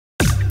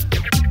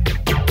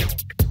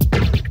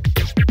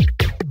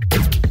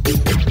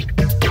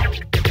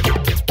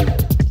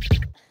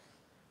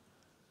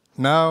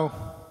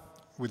Now,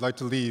 we'd like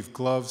to leave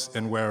gloves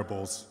and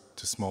wearables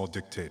to small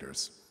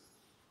dictators.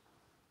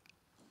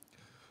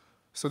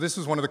 So this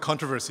was one of the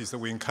controversies that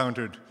we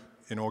encountered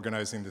in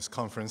organizing this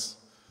conference,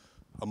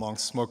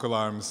 amongst smoke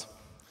alarms,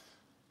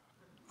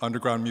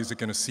 underground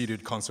music in a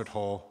seated concert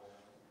hall,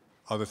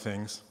 other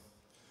things.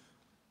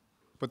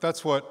 But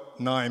that's what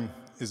NIME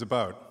is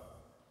about,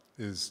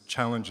 is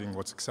challenging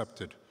what's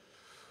accepted.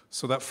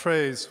 So that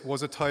phrase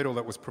was a title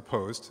that was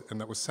proposed and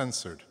that was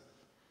censored.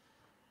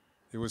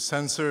 It was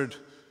censored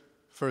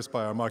first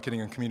by our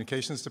marketing and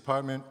communications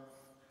department,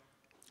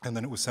 and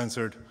then it was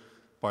censored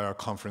by our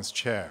conference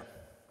chair,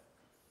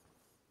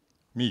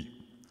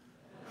 me.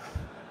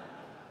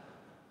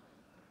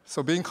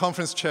 So being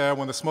conference chair,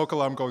 when the smoke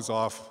alarm goes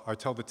off, I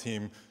tell the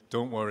team,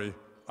 don't worry,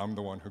 I'm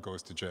the one who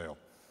goes to jail.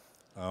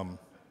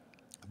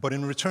 But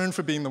in return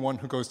for being the one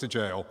who goes to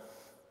jail,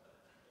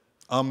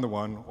 I'm the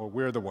one, or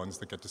we're the ones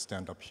that get to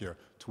stand up here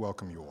to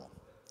welcome you all.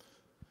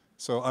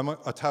 So I'm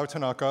Atau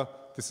Tanaka.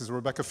 This is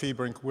Rebecca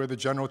Fiebrink. We're the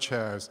general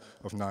chairs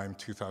of NIME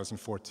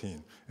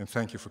 2014. And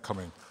thank you for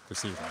coming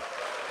this evening.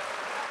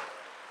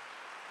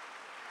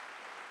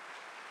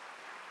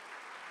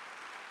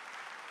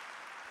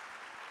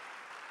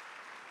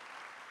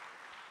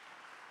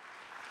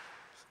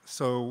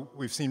 So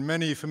we've seen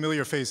many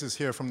familiar faces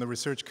here from the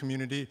research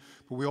community,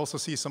 but we also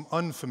see some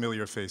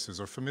unfamiliar faces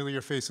or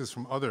familiar faces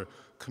from other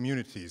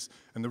communities.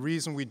 And the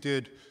reason we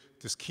did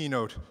this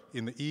keynote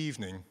in the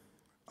evening,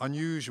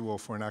 unusual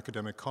for an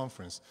academic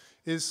conference,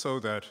 is so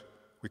that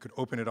we could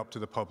open it up to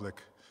the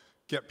public,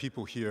 get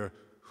people here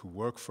who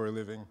work for a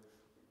living,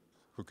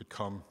 who could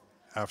come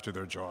after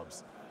their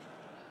jobs.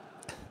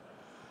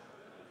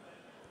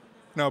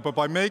 Now, but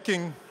by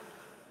making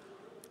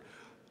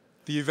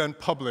the event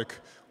public,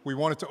 we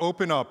wanted to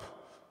open up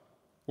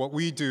what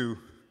we do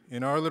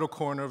in our little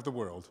corner of the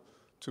world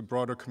to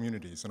broader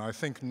communities. And I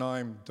think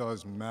NIME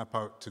does map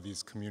out to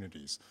these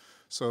communities.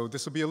 So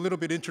this will be a little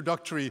bit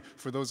introductory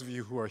for those of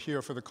you who are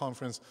here for the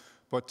conference,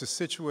 but to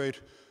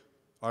situate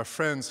our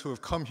friends who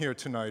have come here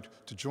tonight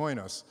to join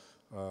us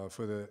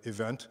for the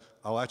event,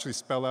 I'll actually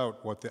spell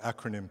out what the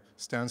acronym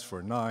stands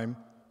for. NIME.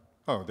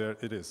 Oh, there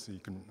it is. So you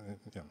can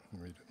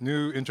read it.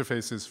 New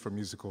Interfaces for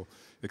Musical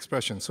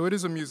Expression. So it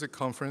is a music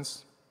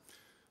conference.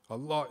 A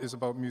lot is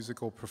about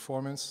musical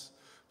performance,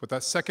 but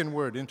that second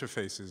word,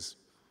 interfaces,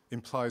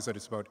 implies that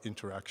it's about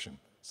interaction,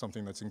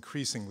 something that's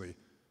increasingly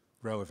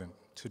relevant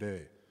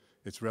today.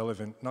 It's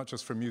relevant not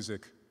just for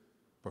music,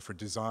 but for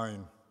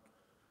design,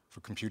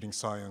 for computing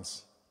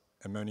science,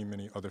 and many,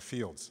 many other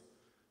fields.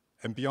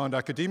 And beyond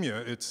academia,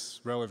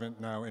 it's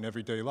relevant now in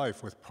everyday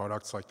life with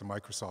products like the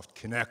Microsoft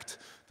Kinect,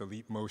 the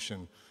Leap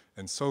Motion,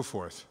 and so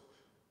forth.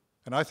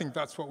 And I think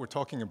that's what we're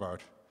talking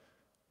about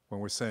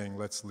when we're saying,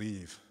 let's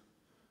leave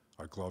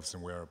our gloves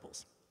and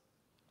wearables.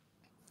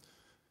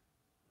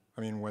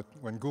 I mean,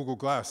 when Google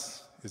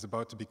Glass is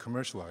about to be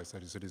commercialized,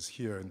 that is, it is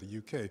here in the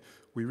UK,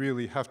 we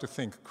really have to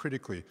think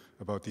critically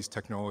about these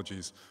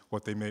technologies,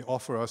 what they may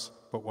offer us,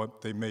 but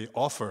what they may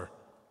offer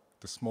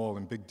the small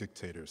and big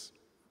dictators,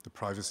 the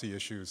privacy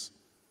issues,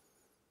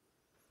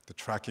 the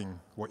tracking,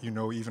 what you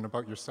know even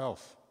about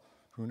yourself,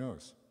 who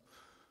knows?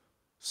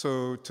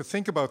 So to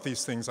think about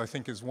these things, I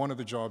think, is one of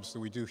the jobs that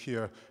we do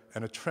here,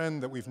 and a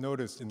trend that we've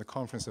noticed in the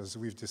conference as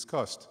we've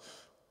discussed.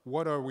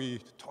 What are we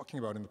talking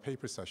about in the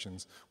paper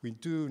sessions? We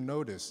do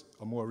notice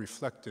a more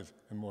reflective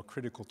and more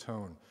critical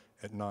tone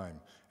at NIME.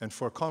 And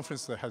for a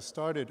conference that has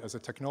started as a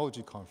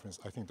technology conference,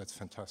 I think that's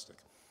fantastic.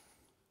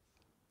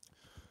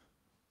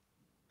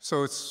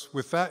 So it's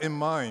with that in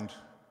mind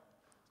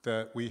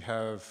that we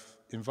have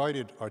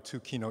invited our two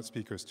keynote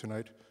speakers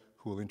tonight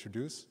who will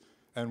introduce.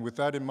 And with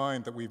that in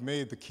mind, that we've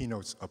made the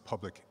keynotes a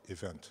public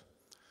event.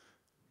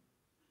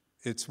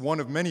 It's one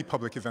of many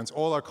public events.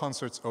 All our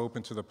concerts are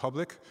open to the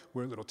public.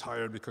 We're a little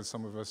tired because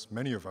some of us,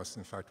 many of us,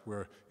 in fact,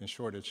 were in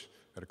Shoreditch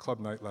at a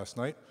club night last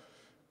night.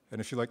 And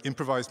if you like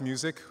improvised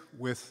music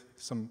with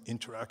some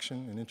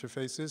interaction and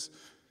interfaces,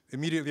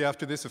 immediately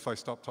after this, if I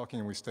stop talking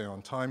and we stay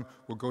on time,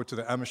 we'll go to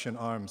the Amersham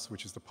Arms,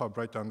 which is the pub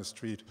right down the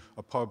street,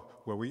 a pub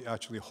where we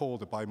actually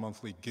hold a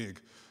bi-monthly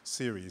gig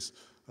series.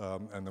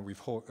 And then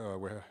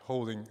we're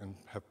holding and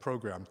have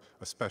programmed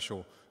a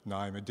special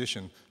NIME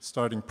edition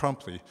starting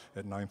promptly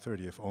at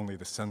 9:30, if only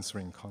the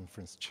censoring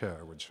conference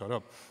chair would shut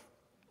up.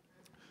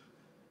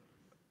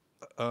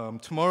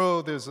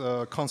 Tomorrow there's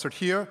a concert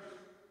here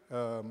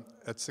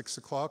at 6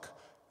 o'clock,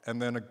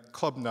 and then a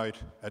club night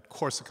at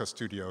Corsica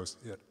Studios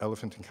at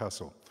Elephant and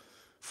Castle.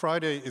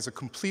 Friday is a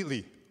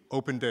completely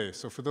open day,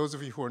 so for those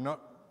of you who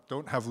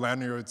don't have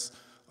lanyards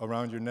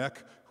around your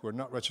neck, who are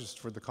not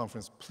registered for the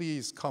conference,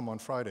 please come on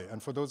Friday.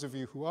 And for those of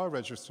you who are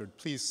registered,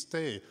 please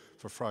stay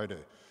for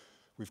Friday.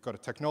 We've got a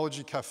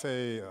technology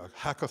cafe, a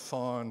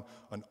hackathon,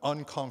 an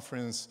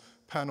unconference,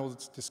 panel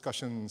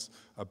discussions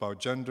about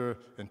gender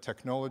and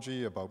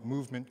technology, about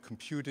movement,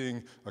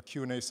 computing, a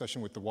Q&A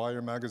session with The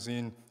Wire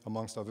magazine,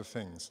 amongst other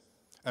things,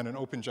 and an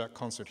open jack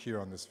concert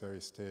here on this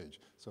very stage.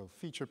 So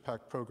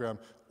feature-packed program.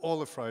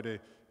 All of Friday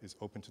is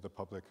open to the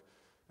public.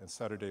 and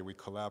Saturday we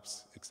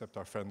collapse, except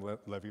our friend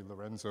Levi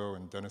Lorenzo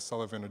and Dennis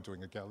Sullivan are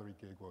doing a gallery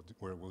gig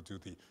where we'll do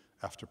the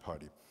after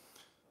party.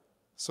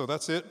 So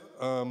that's it.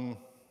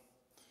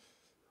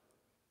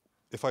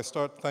 If I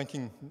start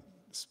thanking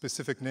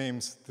specific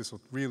names, this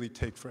will really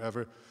take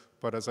forever.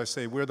 But as I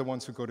say, we're the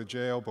ones who go to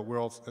jail, but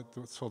we're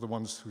also the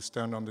ones who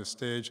stand on this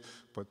stage.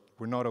 But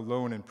we're not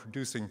alone in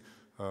producing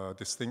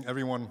this thing.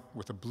 Everyone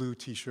with a blue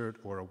t-shirt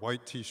or a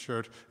white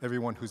t-shirt,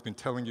 everyone who's been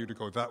telling you to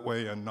go that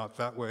way and not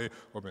that way,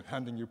 or been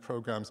handing you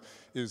programs,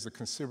 is a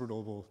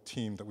considerable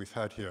team that we've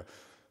had here.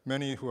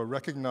 Many who are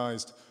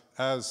recognized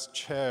as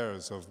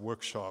chairs of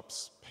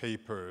workshops,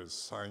 papers,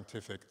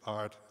 scientific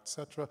art,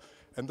 etc.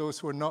 And those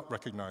who are not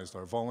recognized,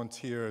 our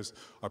volunteers,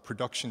 our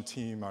production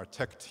team, our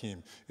tech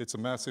team. It's a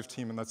massive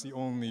team, and that's the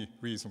only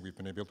reason we've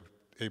been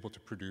able to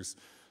produce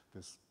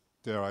this,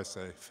 dare I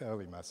say,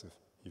 fairly massive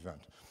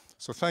event.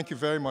 So thank you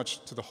very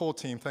much to the whole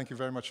team. Thank you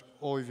very much,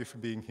 all of you, for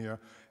being here.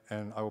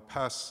 And I will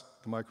pass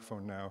the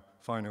microphone now,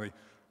 finally,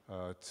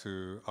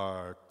 to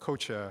our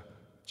co-chair,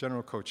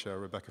 General Co-Chair,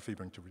 Rebecca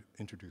Fiebrink, to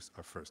introduce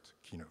our first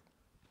keynote.